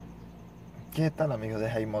¿Qué tal, amigos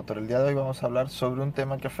de Motor? El día de hoy vamos a hablar sobre un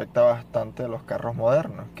tema que afecta bastante a los carros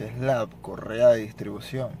modernos, que es la correa de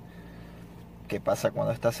distribución. ¿Qué pasa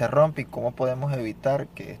cuando esta se rompe y cómo podemos evitar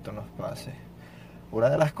que esto nos pase? Una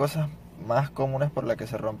de las cosas más comunes por la que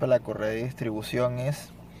se rompe la correa de distribución es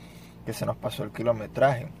que se nos pasó el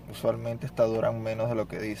kilometraje. Usualmente esta duran menos de lo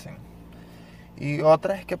que dicen. Y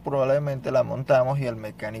otra es que probablemente la montamos y el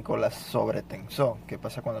mecánico la sobretensó. ¿Qué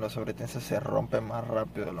pasa cuando la sobretensa se rompe más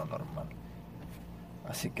rápido de lo normal?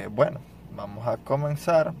 Así que bueno, vamos a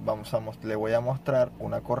comenzar. Le voy a mostrar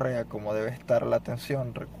una correa, cómo debe estar la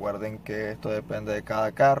tensión. Recuerden que esto depende de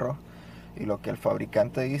cada carro y lo que el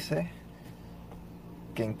fabricante dice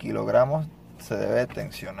que en kilogramos se debe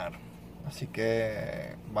tensionar. Así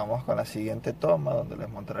que vamos con la siguiente toma donde les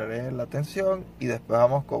mostraré la tensión y después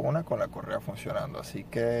vamos con la correa funcionando. Así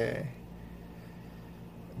que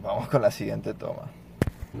vamos con la siguiente toma.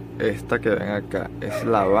 Esta que ven acá es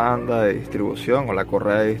la banda de distribución o la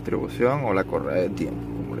correa de distribución o la correa de tiempo,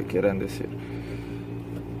 como le quieran decir.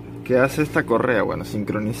 ¿Qué hace esta correa? Bueno,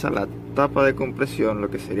 sincroniza la tapa de compresión, lo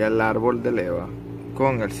que sería el árbol de leva,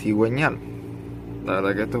 con el cigüeñal. La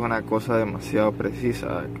verdad que esto es una cosa demasiado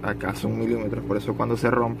precisa, acá son milímetros, por eso cuando se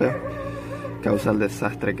rompe causa el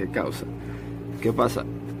desastre que causa. ¿Qué pasa?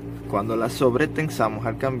 Cuando la sobretensamos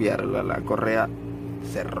al cambiarla, la correa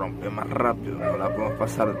se rompe más rápido, no la podemos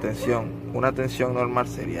pasar de tensión. Una tensión normal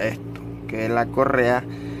sería esto, que la correa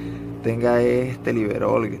tenga este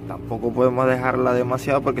liberol, que tampoco podemos dejarla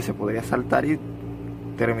demasiado porque se podría saltar y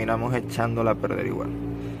terminamos echándola a perder igual.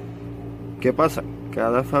 ¿Qué pasa?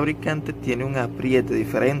 Cada fabricante tiene un apriete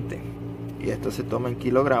diferente y esto se toma en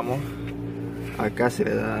kilogramos. Acá se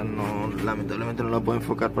le da, no, lamentablemente no lo puedo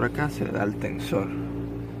enfocar por acá, se le da el tensor.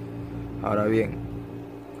 Ahora bien,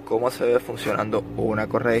 ¿cómo se ve funcionando una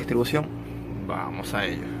correa de distribución? Vamos a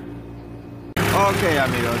ello. Ok,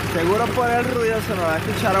 amigos, seguro por el ruido se nos va a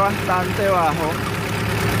escuchar bastante bajo,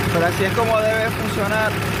 pero así es como debe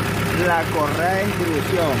funcionar la correa de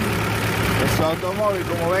distribución. Su automóvil,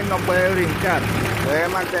 como ven, no puede brincar, debe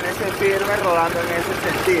mantenerse firme rodando en ese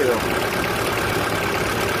sentido.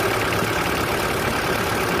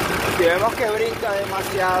 Si vemos que brinca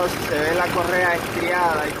demasiado, si se ve la correa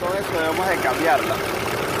estriada y todo eso, debemos de cambiarla.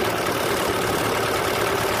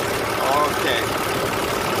 Ok.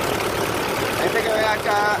 Este que ven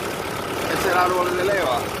acá es el árbol de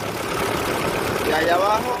leva. Y allá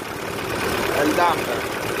abajo, el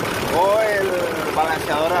damper o el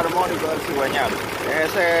balanceador armónico del cigüeñal.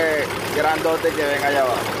 Ese grandote que ven allá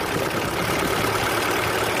abajo.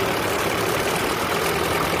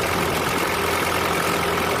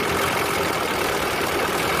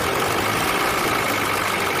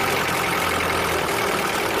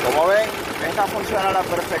 Como ven, esta funciona a la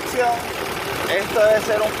perfección. Esto debe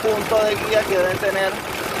ser un punto de guía que deben tener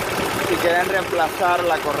si quieren reemplazar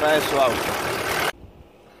la correa de su auto.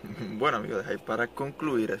 Bueno, amigos, para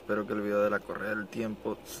concluir, espero que el video de la correa del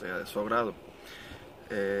tiempo sea de su agrado.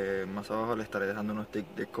 Más abajo les estaré dejando unos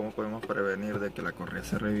tips de cómo podemos prevenir de que la correa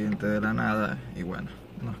se reviente de la nada y bueno,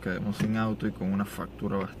 nos quedemos sin auto y con una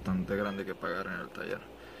factura bastante grande que pagar en el taller.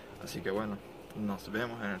 Así que bueno, nos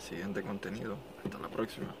vemos en el siguiente contenido. Hasta la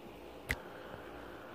próxima.